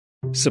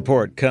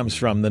Support comes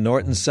from the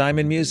Norton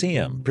Simon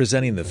Museum,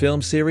 presenting the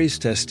film series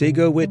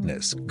Testigo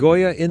Witness,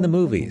 Goya in the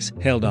Movies.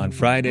 Held on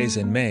Fridays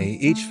in May,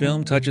 each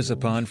film touches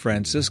upon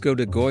Francisco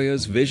de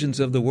Goya's visions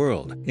of the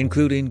world,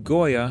 including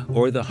Goya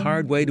or The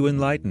Hard Way to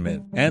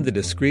Enlightenment and the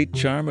discreet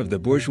charm of the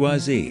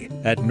bourgeoisie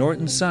at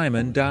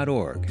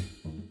nortonsimon.org.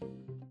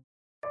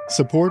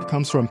 Support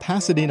comes from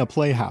Pasadena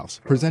Playhouse,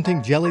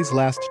 presenting Jelly's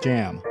Last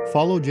Jam.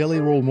 Follow Jelly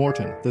Roll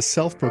Morton, the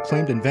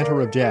self-proclaimed inventor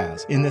of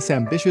jazz, in this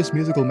ambitious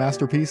musical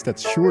masterpiece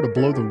that's sure to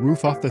blow the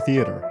roof off the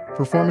theater.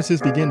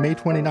 Performances begin May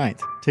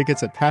 29th.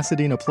 Tickets at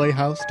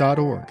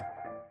pasadenaplayhouse.org.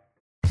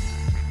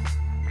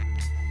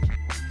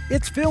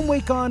 It's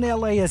FilmWeek on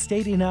LAist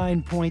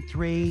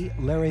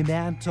 89.3. Larry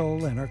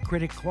Mantle and our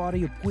critic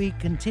Claudia Puig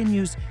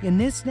continues in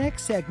this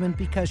next segment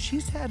because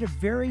she's had a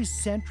very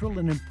central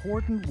and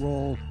important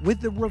role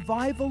with the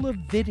revival of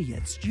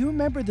VIDIOTS. Do you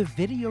remember the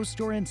video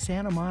store in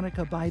Santa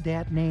Monica by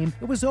that name?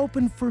 It was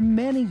open for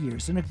many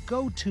years and a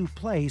go-to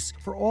place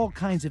for all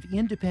kinds of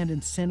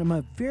independent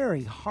cinema,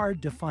 very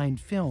hard to find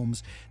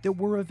films that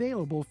were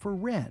available for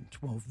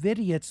rent. Well,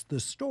 VIDIOTS, the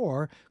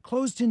store,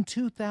 closed in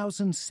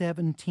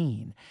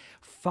 2017.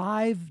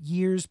 5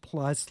 years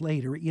plus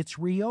later, it's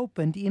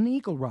reopened in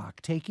Eagle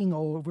Rock, taking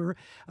over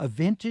a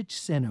vintage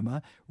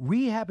cinema,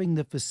 rehabbing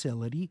the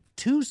facility,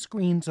 2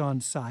 screens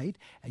on site.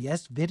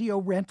 Yes, video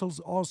rentals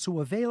also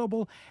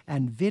available,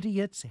 and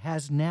VIDIOTS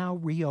has now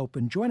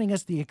reopened. Joining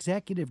us, the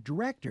executive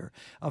director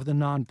of the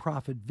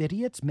nonprofit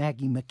VIDIOTS,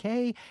 Maggie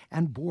McKay,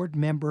 and board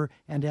member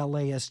and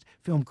LAist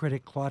film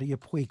critic Claudia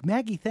Puig.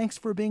 Maggie, thanks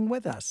for being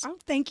with us. Oh,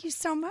 thank you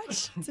so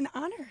much. It's an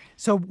honor.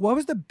 So what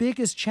was the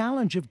biggest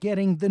challenge of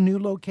getting the new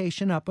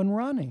location up and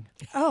running?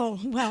 Oh,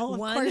 well, of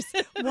course,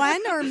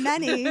 one or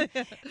many.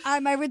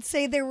 I would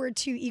say there were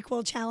 2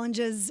 equal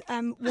challenges.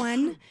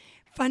 One,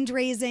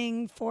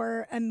 fundraising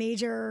for a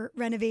major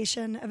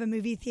renovation of a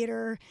movie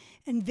theater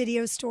and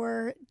video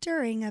store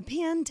during a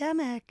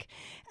pandemic.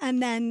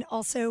 And then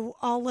also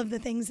all of the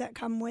things that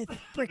come with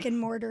brick and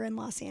mortar in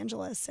Los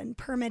Angeles and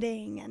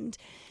permitting and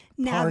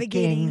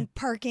navigating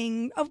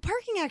parking. Oh,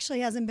 parking actually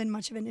hasn't been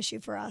much of an issue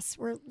for us.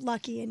 We're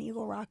lucky in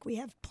Eagle Rock. We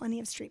have plenty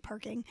of street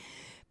parking.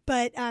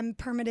 But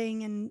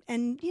permitting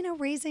and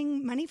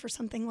raising money for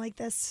something like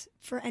this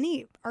for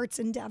any arts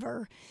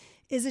endeavor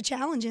is a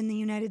challenge in the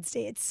United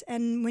States.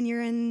 And when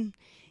you're in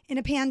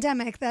a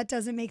pandemic, that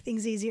doesn't make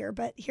things easier.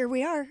 But here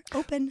we are,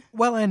 open.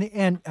 Well,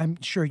 and I'm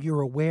sure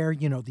you're aware,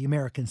 the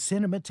American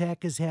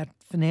Cinematheque has had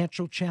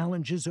financial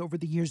challenges over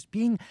the years.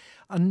 Being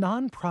a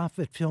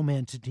nonprofit film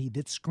entity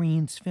that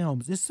screens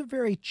films, this is a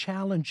very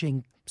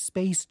challenging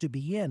space to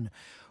be in.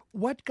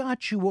 What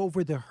got you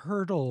over the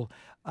hurdle,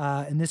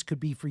 and this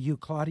could be for you,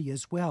 Claudia,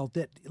 as well,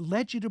 that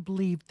led you to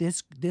believe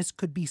this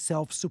could be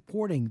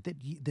self-supporting, that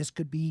this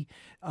could be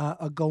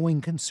a going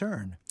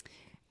concern?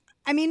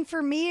 I mean,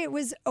 for me, it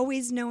was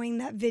always knowing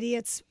that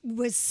VIDIOTS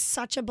was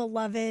such a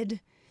beloved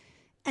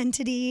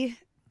entity.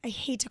 I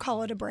hate to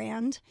call it a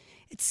brand.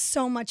 It's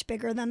so much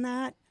bigger than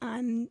that.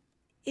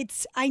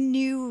 I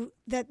knew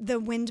that the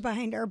wind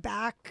behind our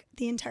back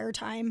the entire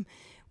time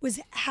was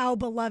how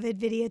beloved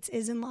VIDIOTS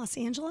is in Los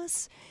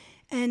Angeles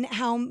and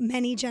how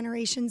many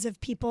generations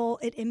of people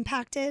it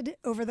impacted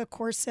over the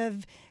course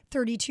of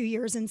 32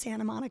 years in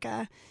Santa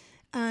Monica.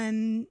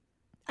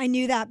 I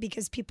knew that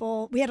because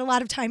we had a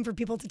lot of time for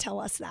people to tell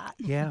us that.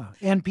 Yeah,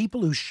 and people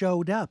who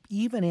showed up,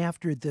 even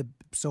after the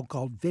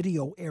so-called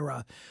video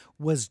era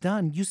was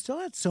done, you still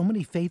had so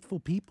many faithful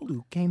people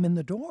who came in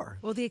the door.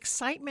 Well, the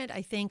excitement,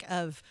 I think,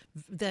 of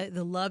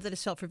the love that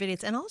is felt for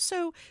VIDIOTS, and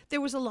also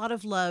there was a lot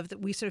of love that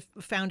we sort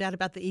of found out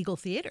about the Eagle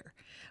Theater,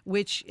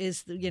 which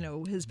is,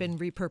 has been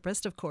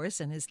repurposed, of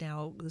course, and is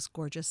now this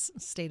gorgeous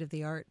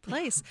state-of-the-art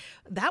place.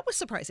 That was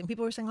surprising.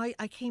 People were saying,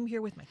 I came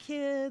here with my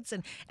kids,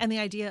 and the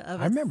idea of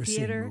I remember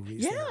theater. Seeing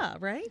movies yeah, there.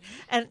 Right?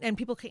 And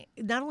people came,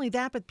 not only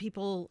that, but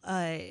people,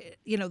 the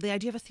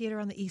idea of a theater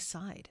on the East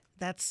Side.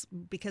 That's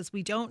because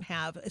we don't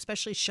have,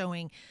 especially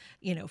showing,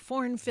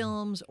 foreign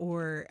films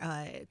or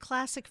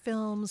classic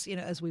films,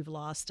 as we've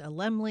lost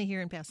Lemley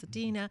here in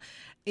Pasadena.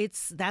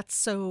 That's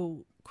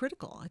so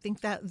critical. I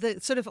think that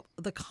the sort of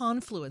the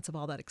confluence of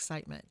all that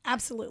excitement.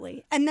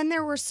 Absolutely. And then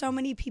there were so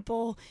many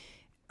people,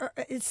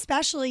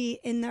 especially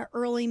in the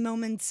early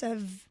moments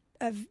of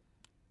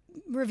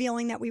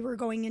revealing that we were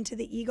going into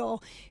the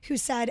Eagle, who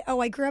said,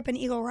 I grew up in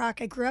Eagle Rock.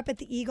 I grew up at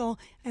the Eagle.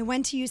 I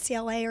went to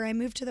UCLA, or I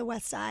moved to the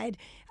West Side.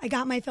 I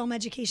got my film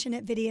education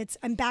at VIDIOTS.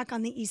 I'm back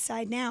on the East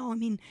Side now. I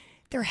mean,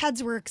 their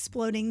heads were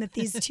exploding that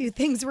these two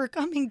things were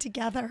coming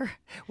together.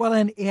 Well,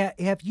 and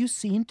have you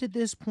seen to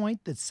this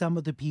point that some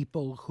of the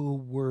people who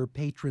were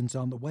patrons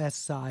on the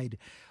West Side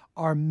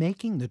are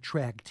making the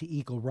trek to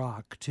Eagle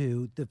Rock,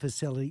 to the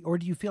facility, or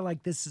do you feel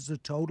like this is a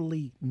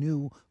totally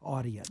new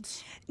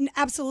audience?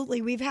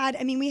 Absolutely. We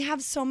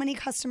have so many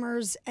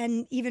customers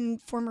and even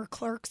former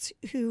clerks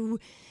who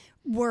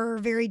were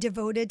very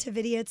devoted to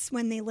VIDIOTS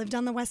when they lived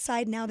on the West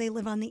Side. Now they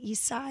live on the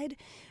East Side.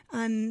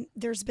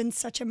 There's been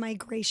such a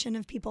migration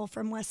of people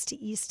from West to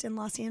East in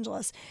Los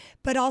Angeles.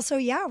 But also,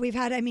 we've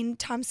had,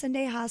 Tom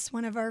Sendejas,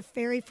 one of our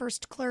very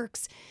first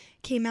clerks,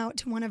 came out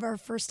to one of our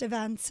first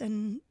events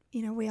and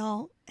we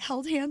all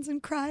held hands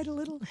and cried a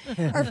little.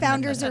 Our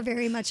founders are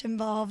very much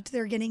involved.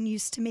 They're getting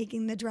used to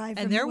making the drive.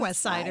 And from they're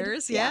West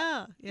Westsiders.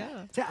 Yeah.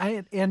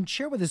 And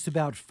share with us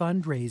about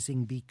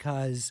fundraising,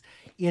 because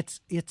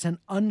it's an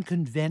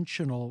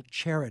unconventional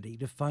charity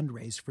to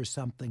fundraise for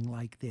something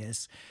like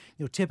this.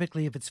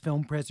 Typically, if it's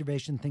film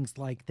preservation, things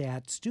like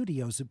that,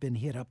 studios have been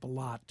hit up a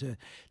lot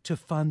to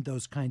fund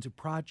those kinds of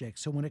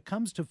projects. So when it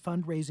comes to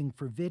fundraising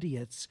for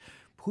VIDIOTS,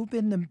 who've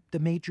been the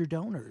major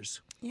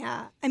donors?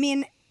 Yeah, I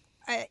mean,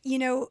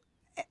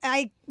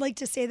 I like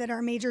to say that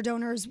our major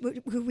donors,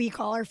 who we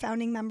call our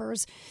founding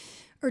members,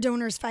 are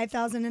donors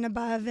 5,000 and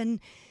above. And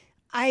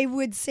I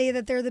would say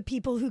that they're the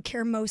people who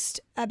care most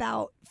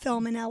about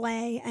film in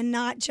LA, and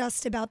not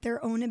just about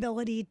their own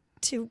ability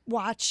to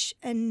watch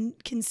and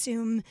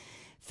consume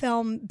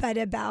film, but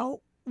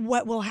about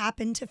what will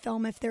happen to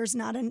film if there's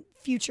not a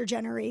future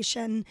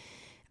generation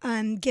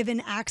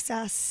given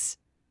access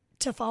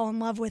to fall in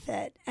love with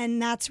it.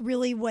 And that's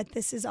really what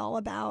this is all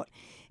about,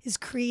 is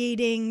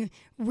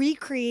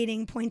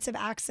recreating points of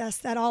access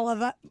that all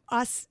of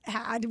us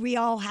had. We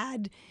all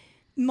had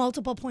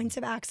multiple points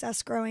of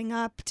access growing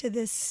up to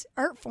this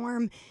art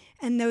form,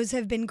 and those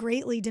have been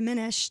greatly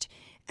diminished.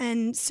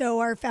 And so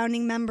our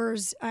founding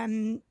members,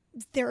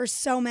 there are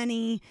so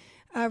many,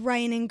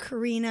 Ryan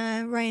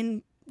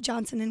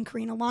Johnson and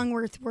Karina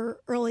Longworth were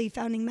early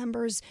founding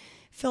members.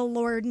 Phil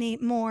Lord,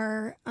 Nate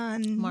Moore,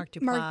 Mark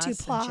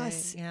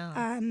Duplass,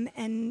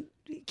 and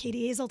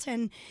Katie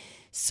Hazelton.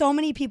 So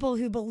many people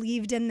who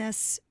believed in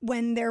this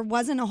when there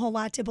wasn't a whole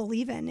lot to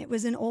believe in. It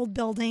was an old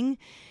building.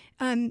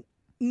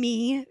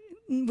 Me,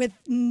 with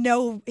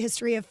no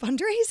history of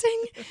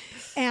fundraising,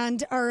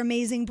 and our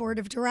amazing board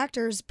of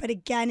directors. But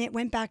again, it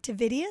went back to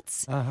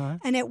VIDIOTS,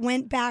 and it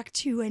went back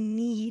to a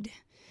need.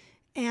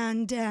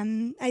 And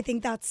I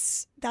think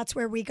that's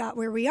where we got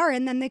where we are.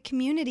 And then the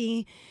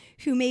community,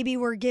 who maybe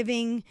were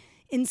giving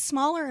in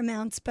smaller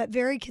amounts but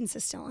very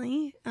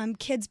consistently,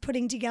 kids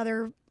putting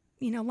together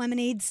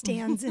lemonade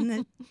stands in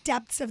the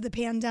depths of the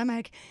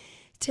pandemic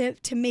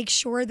to make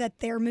sure that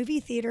their movie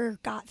theater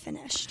got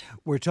finished.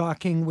 We're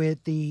talking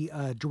with the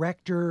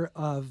director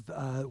of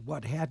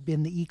what had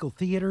been the Eagle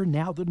Theater,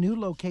 now the new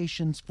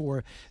locations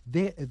for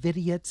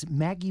VIDIOTS.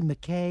 Maggie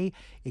McKay,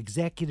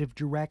 executive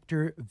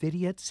director.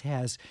 VIDIOTS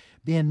has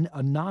been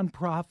a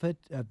nonprofit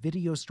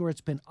video store. It's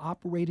been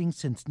operating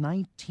since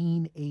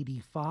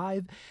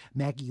 1985.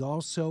 Maggie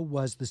also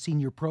was the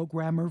senior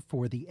programmer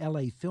for the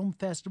LA Film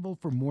Festival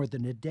for more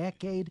than a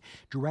decade,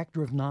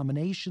 director of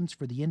nominations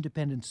for the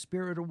Independent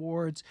Spirit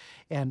Awards,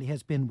 and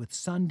has been with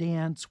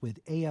Sundance,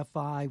 with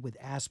AFI, with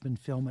Aspen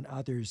Film, and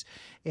others.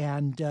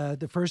 And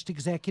the first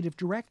executive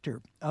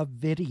director of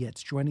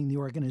VIDIOTS, joining the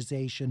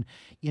organization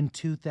in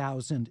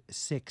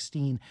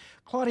 2016.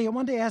 Claudia, I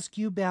wanted to ask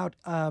you about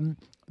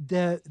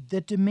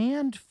the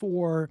demand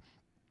for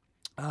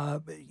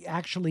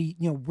actually,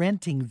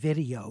 renting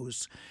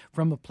videos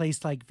from a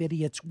place like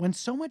VIDIOTS, when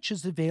so much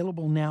is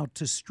available now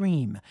to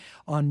stream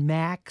on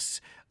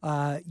Max.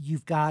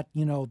 You've got,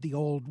 the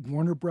old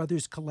Warner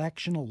Brothers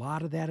collection. A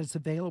lot of that is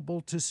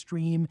available to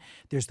stream.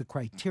 There's the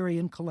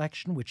Criterion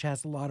collection, which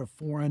has a lot of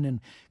foreign and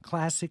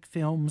classic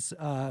films,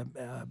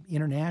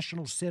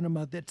 international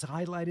cinema that's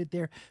highlighted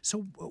there.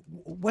 So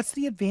what's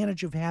the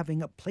advantage of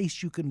having a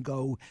place you can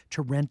go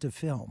to rent a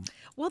film?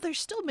 Well, there's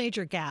still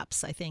major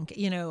gaps, I think.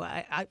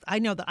 I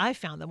know that I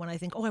found them when I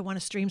think, I want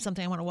to stream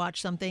something, I want to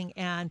watch something,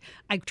 and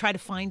I try to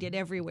find it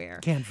everywhere.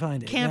 Can't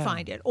find it. Can't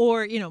find it.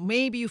 Or,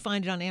 maybe you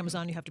find it on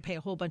Amazon, you have to pay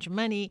a whole bunch of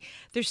money.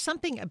 There's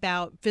something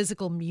about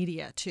physical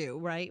media too,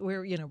 right?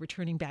 We're,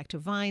 returning back to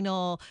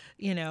vinyl.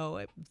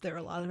 There are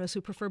a lot of us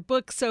who prefer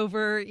books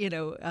over,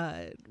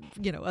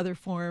 other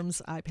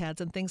forms,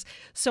 iPads and things.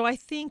 So I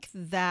think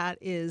that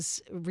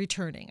is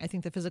returning. I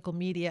think the physical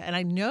media, and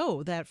I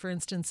know that, for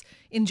instance,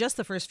 in just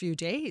the first few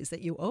days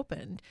that you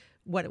opened,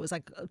 it was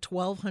like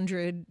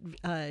 1,200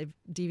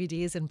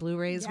 DVDs and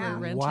Blu-rays were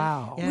rented.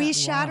 Wow. Yeah. We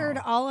shattered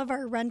all of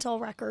our rental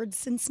records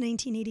since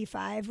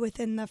 1985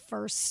 within the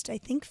first, I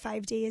think,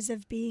 5 days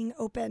of being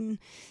open,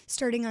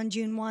 starting on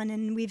June 1.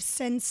 And we've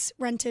since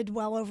rented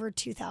well over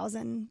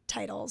 2,000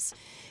 titles.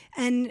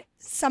 And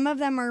some of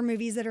them are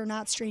movies that are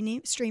not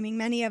streaming.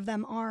 Many of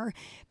them are.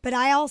 But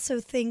I also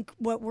think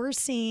what we're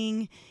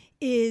seeing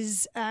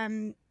is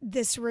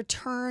this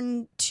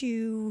return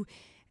to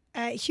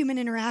human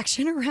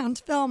interaction around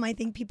film. I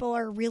think people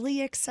are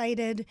really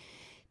excited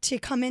to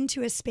come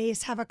into a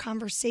space, have a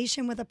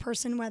conversation with a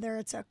person, whether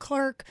it's a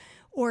clerk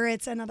or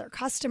it's another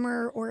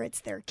customer or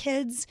it's their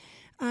kids.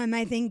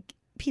 I think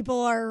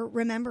people are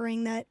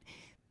remembering that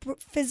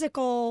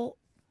physical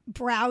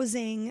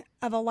browsing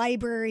of a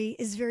library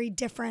is very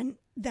different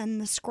than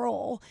the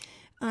scroll.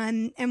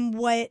 And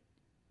what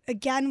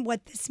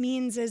this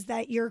means is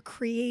that you're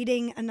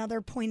creating another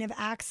point of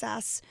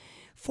access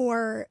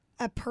for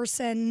a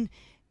person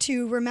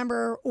to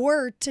remember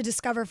or to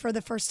discover for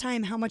the first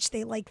time how much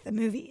they like the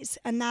movies.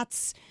 And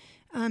that's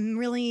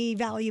really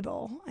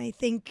valuable. I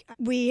think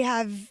we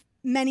have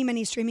many,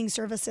 many streaming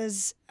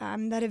services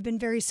that have been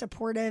very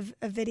supportive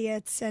of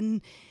VIDIOTS,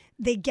 and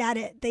they get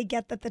it. They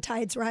get that the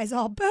tides rise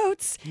all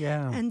boats.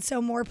 Yeah. And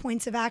so more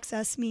points of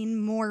access mean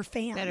more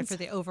fans. Better for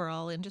the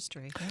overall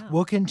industry. Yeah.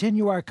 We'll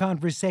continue our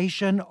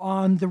conversation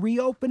on the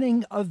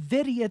reopening of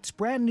VIDIOTS'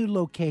 brand new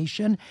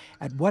location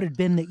at what had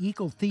been the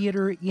Eagle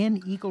Theater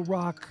in Eagle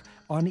Rock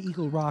on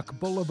Eagle Rock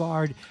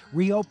Boulevard,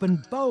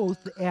 reopened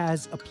both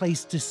as a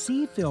place to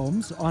see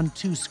films on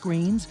 2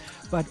 screens,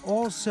 but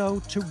also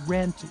to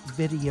rent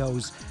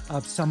videos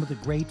of some of the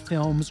great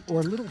films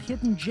or little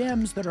hidden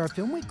gems that our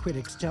FilmWeek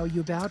critics tell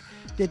you about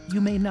that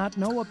you may not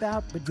know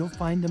about, but you'll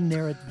find them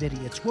there at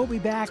VIDIOTS. We'll be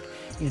back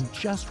in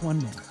just 1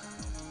 minute.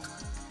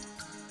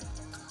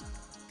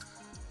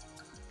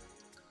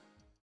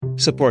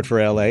 Support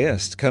for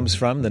LAist comes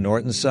from the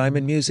Norton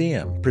Simon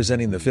Museum,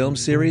 presenting the film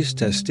series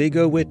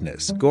Testigo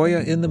Witness,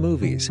 Goya in the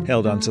Movies,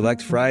 held on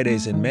select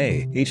Fridays in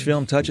May. Each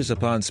film touches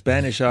upon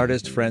Spanish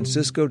artist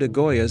Francisco de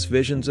Goya's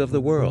visions of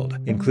the world,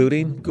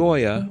 including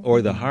Goya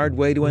or The Hard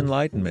Way to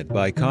Enlightenment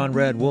by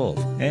Conrad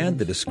Wolf and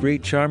The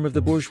Discreet Charm of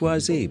the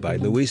Bourgeoisie by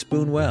Luis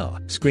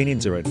Buñuel.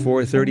 Screenings are at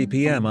 4:30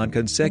 p.m. on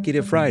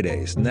consecutive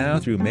Fridays, now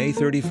through May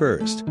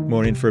 31st.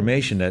 More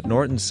information at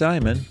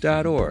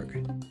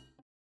nortonsimon.org.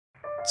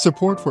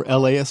 Support for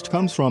LAist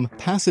comes from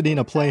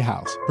Pasadena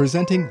Playhouse,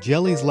 presenting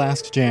Jelly's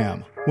Last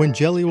Jam. When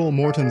Jelly Roll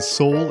Morton's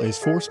soul is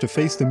forced to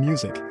face the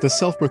music, the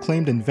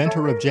self-proclaimed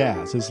inventor of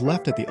jazz is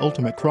left at the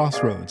ultimate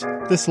crossroads.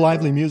 This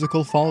lively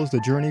musical follows the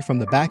journey from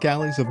the back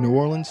alleys of New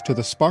Orleans to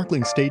the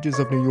sparkling stages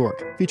of New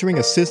York, featuring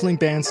a sizzling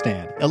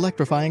bandstand,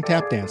 electrifying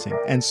tap dancing,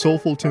 and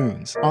soulful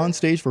tunes. On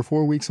stage for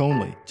 4 weeks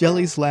only.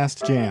 Jelly's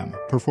Last Jam.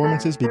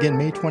 Performances begin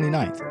May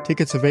 29th.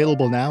 Tickets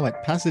available now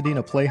at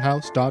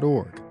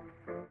PasadenaPlayhouse.org.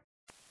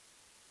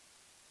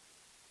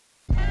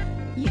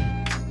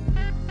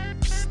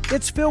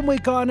 It's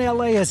FilmWeek on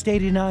LAist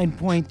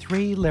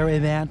 89.3. Larry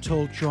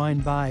Mantle,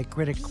 joined by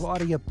critic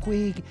Claudia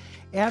Puig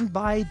and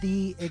by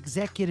the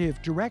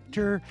executive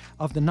director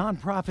of the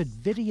nonprofit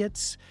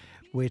VIDIOTS,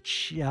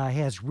 which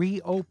has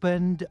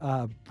reopened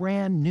a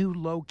brand new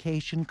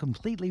location,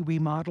 completely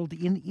remodeled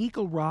in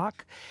Eagle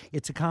Rock.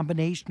 It's a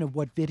combination of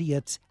what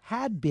VIDIOTS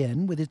had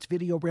been with its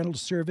video rental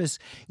service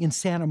in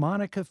Santa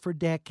Monica for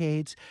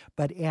decades,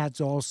 but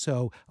adds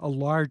also a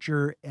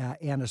larger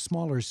and a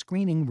smaller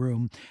screening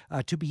room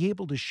to be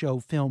able to show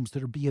films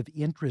that will be of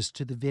interest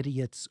to the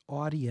VIDIOTS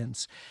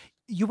audience.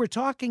 You were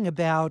talking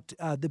about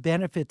the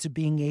benefits of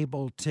being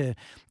able to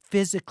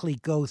physically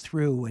go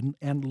through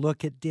and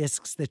look at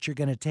discs that you're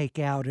going to take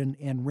out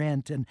and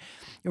rent. And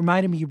it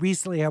reminded me,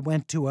 recently I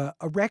went to a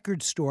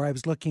record store. I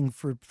was looking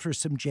for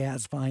some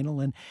jazz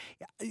vinyl. And,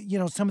 you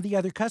know, some of the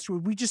other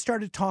customers, we just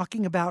started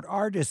talking about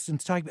artists and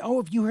talking,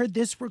 oh, have you heard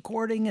this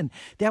recording? And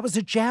that was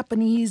a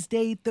Japanese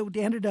date that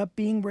ended up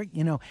being,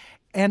 you know.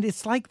 And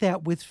it's like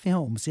that with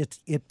films.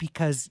 It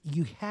because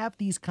you have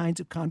these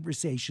kinds of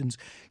conversations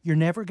you're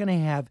never going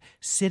to have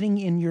sitting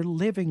in your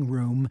living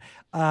room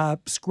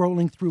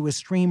scrolling through a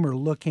streamer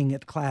looking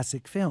at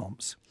classic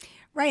films.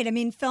 Right. I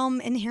mean,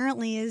 film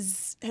inherently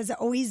has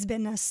always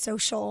been a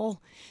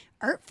social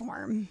art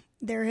form.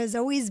 There has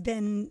always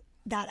been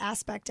that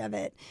aspect of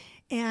it.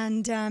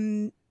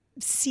 And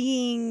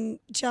seeing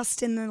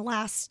just in the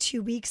last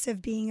 2 weeks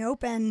of being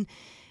open,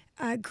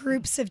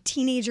 groups of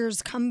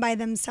teenagers come by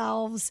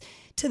themselves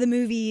to the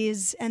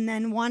movies and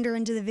then wander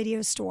into the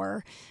video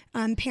store.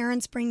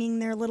 Parents bringing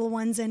their little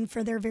ones in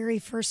for their very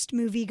first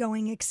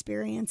movie-going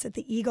experience at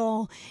the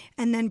Eagle,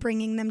 and then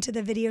bringing them to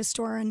the video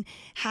store, and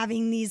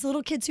having these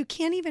little kids who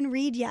can't even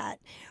read yet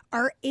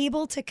are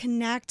able to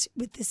connect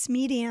with this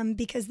medium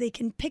because they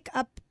can pick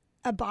up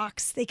a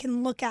box, they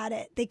can look at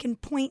it, they can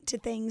point to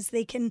things,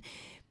 they can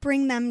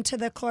bring them to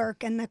the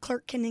clerk, and the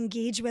clerk can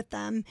engage with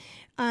them.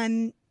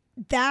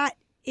 That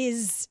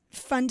is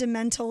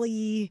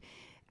fundamentally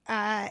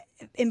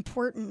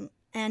important,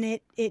 and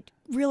it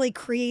really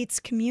creates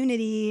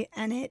community,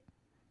 and it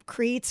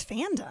creates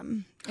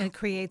fandom. And it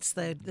creates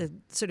the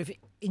sort of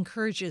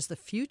encourages the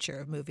future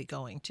of movie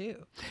going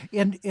too.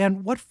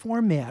 And what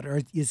format?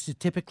 Is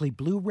it typically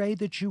Blu-ray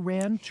that you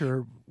rent,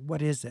 or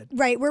what is it?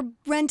 Right, we're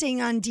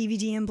renting on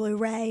DVD and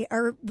Blu-ray.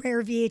 Our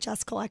rare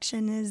VHS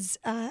collection is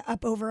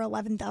up over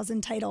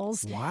 11,000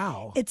 titles.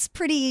 Wow. It's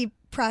pretty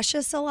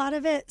precious, a lot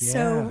of it. Yeah.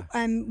 So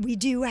we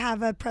do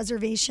have a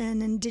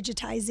preservation and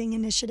digitizing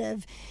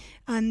initiative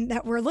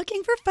that we're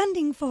looking for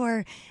funding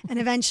for, and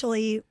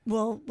eventually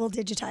we'll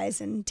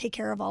digitize and take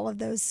care of all of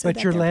those. So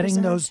but you're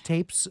letting those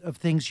tapes of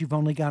things you've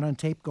only got on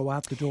tape go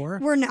out the door?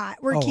 We're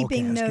not. We're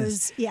keeping okay.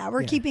 those.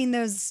 We're keeping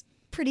those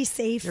pretty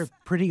safe. They're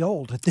pretty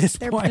old at this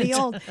point. They're pretty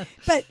old,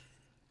 but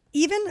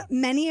even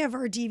many of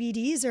our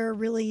DVDs are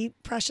really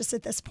precious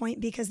at this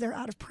point because they're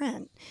out of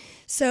print.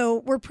 So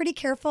we're pretty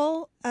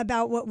careful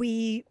about what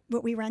we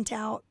rent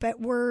out, but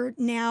we're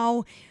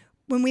now.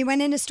 When we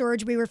went into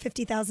storage, we were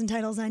 50,000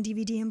 titles on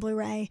DVD and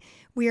Blu-ray.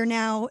 We are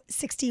now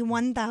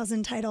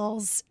 61,000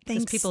 titles.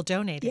 Because people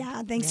donated.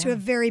 Yeah, thanks to a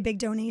very big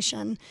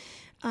donation.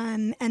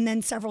 And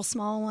then several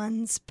small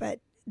ones.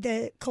 But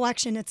the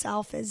collection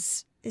itself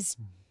is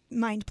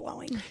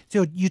mind-blowing.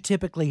 So you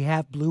typically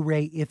have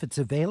Blu-ray if it's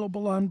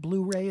available on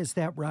Blu-ray, is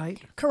that right?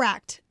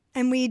 Correct.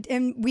 And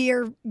we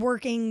are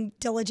working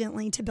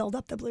diligently to build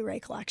up the Blu-ray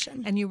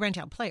collection. And you rent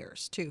out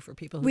players too for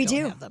people who We don't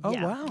do. have them. Oh,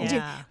 Yeah. wow. We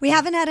do. We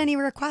haven't had any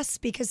requests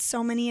because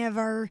so many of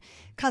our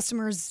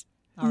customers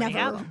Already have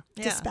never them.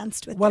 Yeah.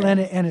 dispensed with Well, them.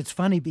 and it's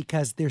funny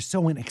because they're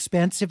so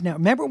inexpensive now.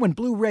 Remember when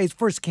Blu-rays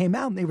first came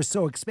out and they were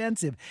so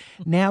expensive?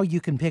 Now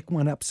you can pick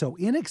one up so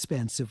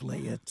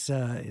inexpensively.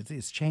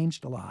 It's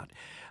changed a lot,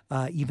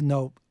 even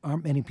though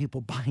aren't many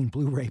people buying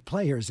Blu-ray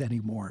players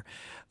anymore.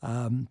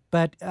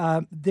 But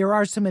there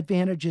are some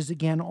advantages,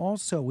 again,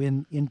 also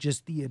in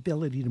just the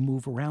ability to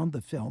move around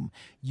the film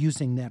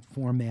using that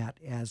format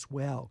as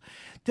well.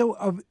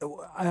 Though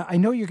I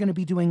know you're going to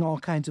be doing all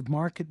kinds of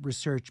market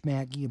research,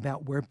 Maggie,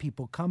 about where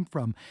people come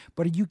from,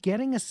 but are you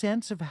getting a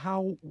sense of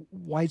how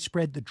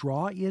widespread the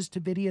draw is to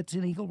VIDIOTS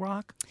in Eagle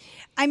Rock?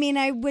 I mean,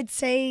 I would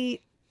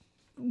say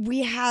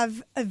we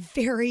have a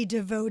very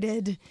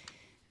devoted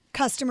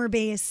customer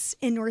base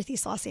in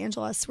Northeast Los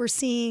Angeles. We're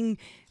seeing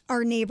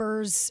our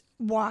neighbors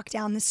walk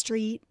down the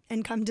street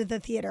and come to the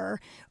theater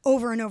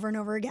over and over and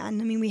over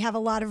again. I mean, we have a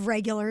lot of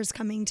regulars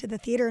coming to the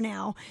theater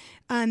now,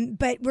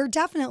 but we're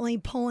definitely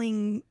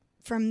pulling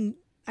from,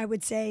 I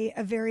would say,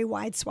 a very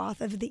wide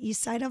swath of the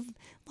east side of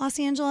Los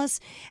Angeles.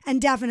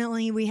 And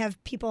definitely we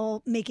have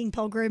people making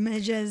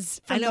pilgrimages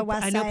from the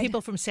west side. I know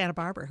people from Santa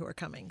Barbara who are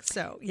coming.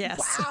 So,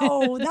 yes.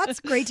 Wow, that's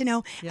great to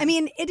know. Yeah. I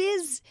mean,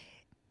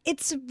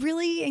 it's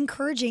really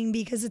encouraging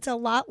because it's a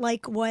lot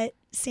like what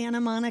Santa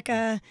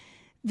Monica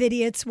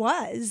VIDIOTS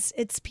was.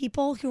 It's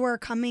people who are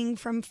coming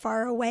from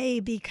far away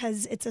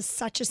because it's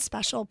such a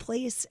special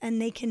place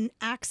and they can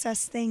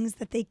access things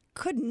that they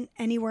couldn't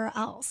anywhere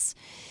else.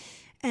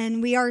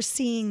 And we are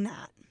seeing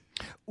that.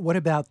 What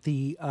about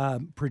the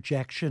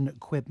projection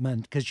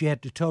equipment? Because you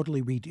had to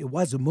totally it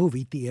was a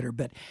movie theater,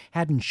 but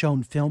hadn't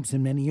shown films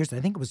in many years.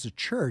 I think it was a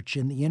church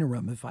in the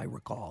interim, if I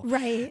recall.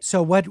 Right.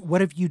 So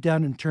what have you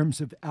done in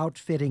terms of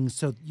outfitting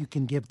so you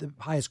can give the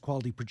highest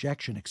quality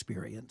projection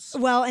experience?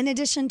 Well, in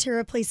addition to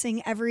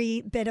replacing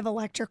every bit of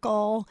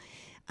electrical,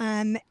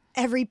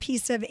 every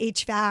piece of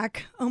HVAC,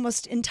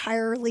 almost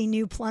entirely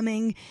new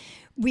plumbing,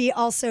 we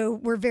also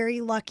were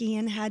very lucky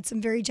and had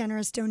some very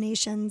generous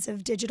donations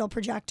of digital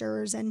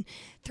projectors and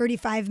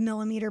 35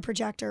 millimeter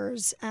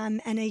projectors,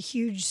 and a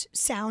huge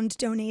sound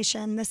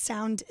donation. The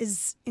sound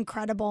is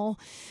incredible.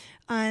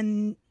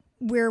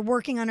 We're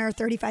working on our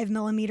 35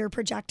 millimeter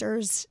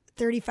projectors.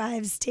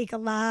 35s take a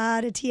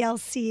lot of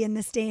TLC in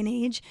this day and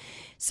age.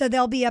 So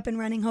they'll be up and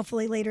running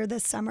hopefully later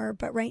this summer.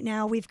 But right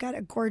now we've got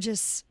a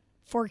gorgeous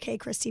 4K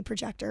Christie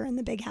projector in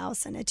the big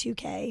house and a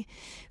 2K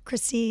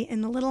Christie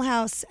in the little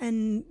house,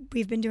 and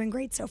we've been doing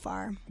great so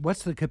far.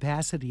 What's the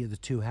capacity of the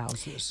two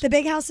houses? The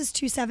big house is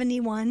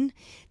 271.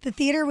 The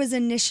theater was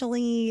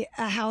initially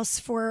a house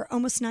for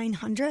almost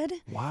 900.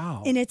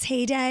 Wow. In its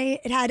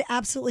heyday, it had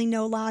absolutely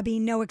no lobby,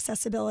 no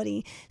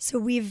accessibility. So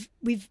we've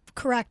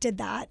corrected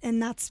that,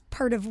 and that's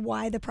part of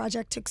why the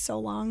project took so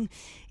long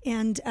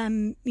and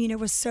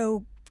was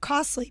so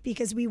costly,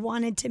 because we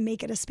wanted to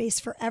make it a space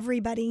for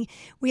everybody.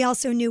 We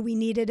also knew we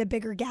needed a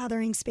bigger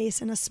gathering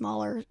space and a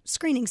smaller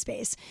screening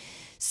space.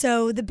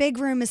 So the big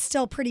room is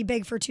still pretty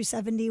big for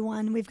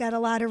 271. We've got a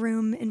lot of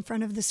room in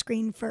front of the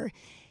screen for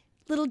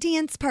little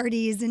dance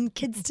parties and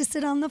kids to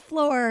sit on the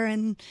floor,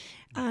 and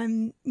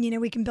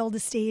we can build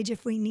a stage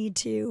if we need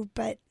to,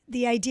 but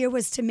the idea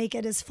was to make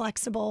it as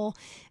flexible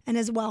and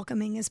as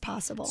welcoming as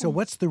possible. So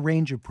what's the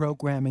range of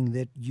programming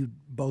that you'd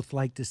both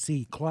like to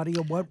see?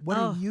 Claudia, what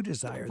do you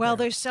desire Well,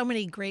 there? there's so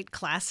many great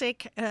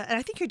classic, and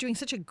I think you're doing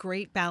such a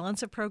great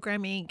balance of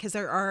programming, because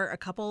there are a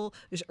couple.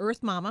 There's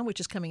Earth Mama, which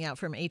is coming out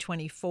from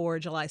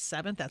A24 July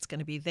 7th. That's going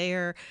to be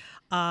there.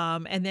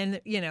 And then,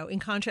 in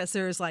contrast,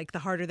 there's like The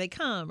Harder They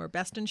Come or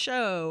Best in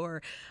Show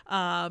or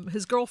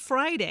His Girl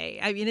Friday.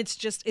 I mean,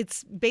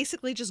 it's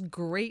basically just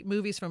great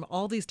movies from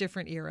all these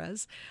different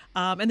eras.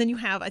 And then you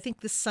have, I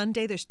think this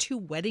Sunday, there's 2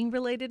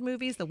 wedding-related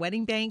movies, The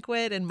Wedding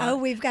Banquet and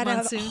we've got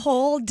Monsoon. a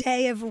whole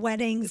day of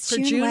weddings. For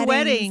June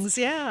weddings,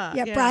 yeah.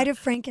 Yeah, Bride of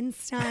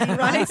Frankenstein,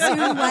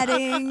 Monsoon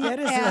Wedding.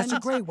 That's a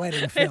great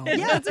wedding film.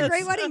 Yeah, it's a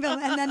great wedding film.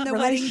 And then the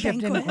wedding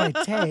Relationship banquet. didn't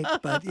quite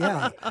take, but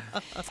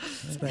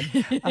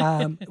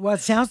yeah. Well,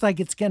 it sounds like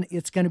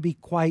it's gonna be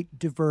quite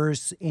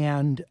diverse,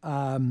 and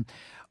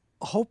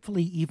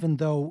hopefully, even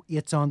though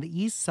it's on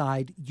the east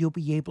side, you'll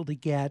be able to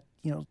get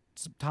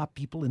some top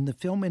people in the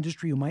film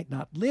industry who might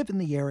not live in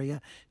the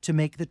area to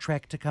make the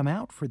trek to come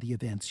out for the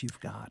events you've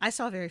got. I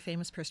saw a very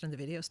famous person in the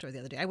video store the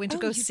other day. I went to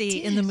go you see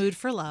did? In the Mood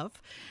for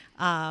Love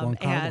Wong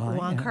at Kar-wai,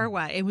 Wong yeah.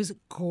 Kar-wai. It was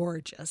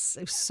gorgeous.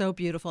 It was so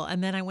beautiful.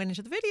 And then I went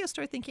into the video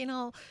store thinking,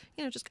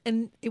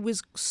 and it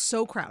was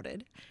so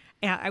crowded.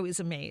 And I was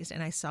amazed.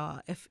 And I saw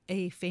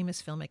a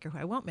famous filmmaker who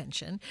I won't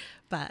mention,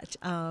 but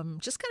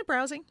just kind of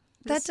browsing.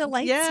 That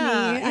delights me.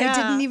 Yeah. I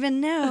didn't even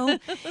know.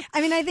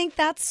 I mean, I think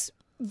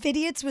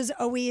VIDIOTS was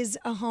always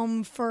a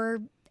home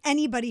for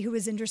anybody who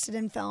was interested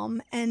in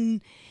film.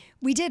 And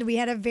we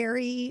had a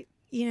very,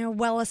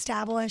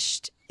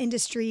 well-established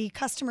industry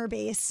customer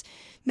base.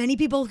 Many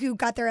people who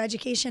got their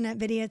education at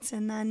VIDIOTS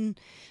and then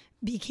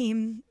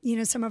became,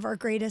 some of our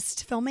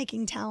greatest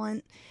filmmaking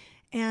talent.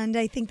 And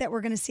I think that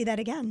we're going to see that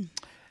again.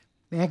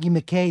 Maggie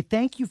McKay,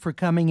 thank you for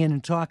coming in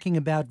and talking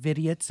about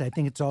VIDIOTS. I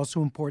think it's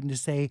also important to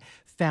say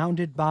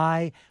founded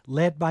by,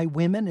 led by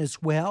women as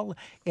well,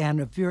 and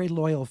a very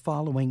loyal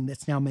following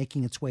that's now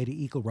making its way to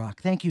Eagle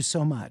Rock. Thank you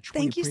so much.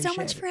 Thank you so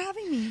much for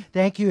having me.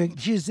 Thank you.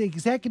 She's the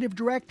executive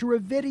director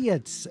of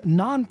VIDIOTS,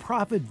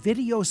 nonprofit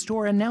video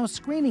store and now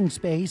screening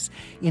space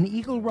in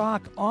Eagle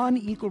Rock on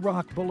Eagle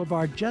Rock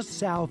Boulevard, just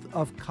south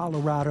of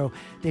Colorado.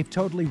 They've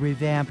totally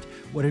revamped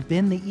what had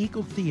been the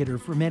Eagle Theater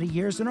for many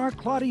years. And our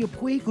Claudia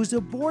Puig, who's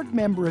a board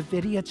member of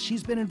VIDIOTS,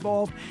 she's been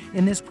involved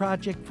in this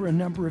project for a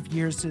number of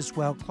years as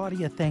well.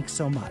 Claudia, thanks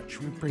so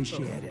much. We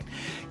appreciate it.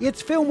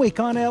 It's Film Week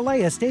on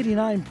LAist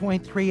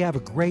 89.3. Have a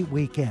great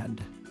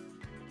weekend.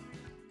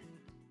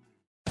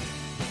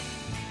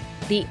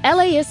 The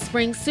LAist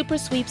Spring Super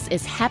Sweeps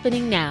is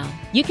happening now.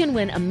 You can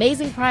win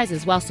amazing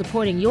prizes while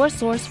supporting your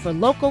source for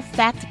local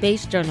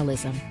fact-based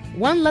journalism.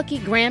 One lucky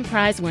grand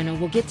prize winner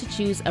will get to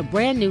choose a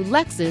brand new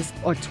Lexus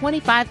or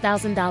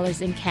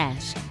 $25,000 in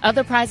cash.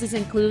 Other prizes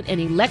include an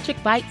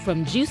electric bike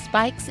from Juice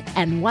Bikes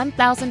and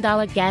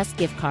 $1,000 gas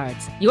gift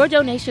cards. Your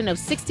donation of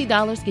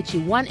 $60 gets you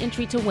one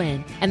entry to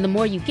win, and the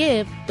more you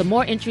give, the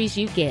more entries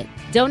you get.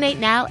 Donate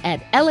now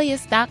at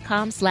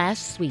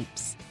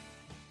LAist.com/sweeps.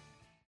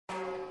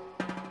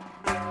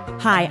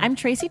 Hi, I'm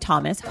Tracy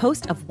Thomas,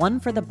 host of One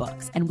for the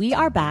Books, and we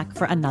are back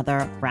for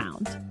another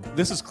round.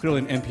 This is clearly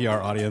an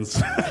NPR audience.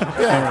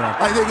 Yeah,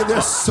 I think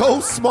they're so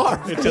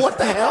smart. What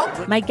the hell?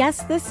 My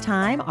guests this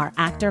time are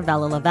actor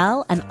Vella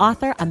Lavelle and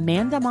author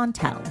Amanda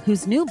Montell,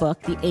 whose new book,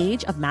 The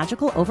Age of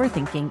Magical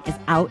Overthinking, is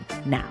out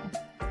now.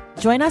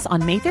 Join us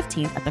on May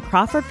 15th at the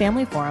Crawford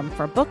Family Forum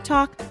for book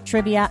talk,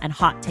 trivia, and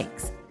hot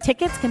takes.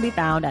 Tickets can be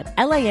found at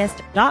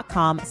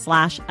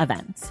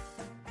laist.com/events.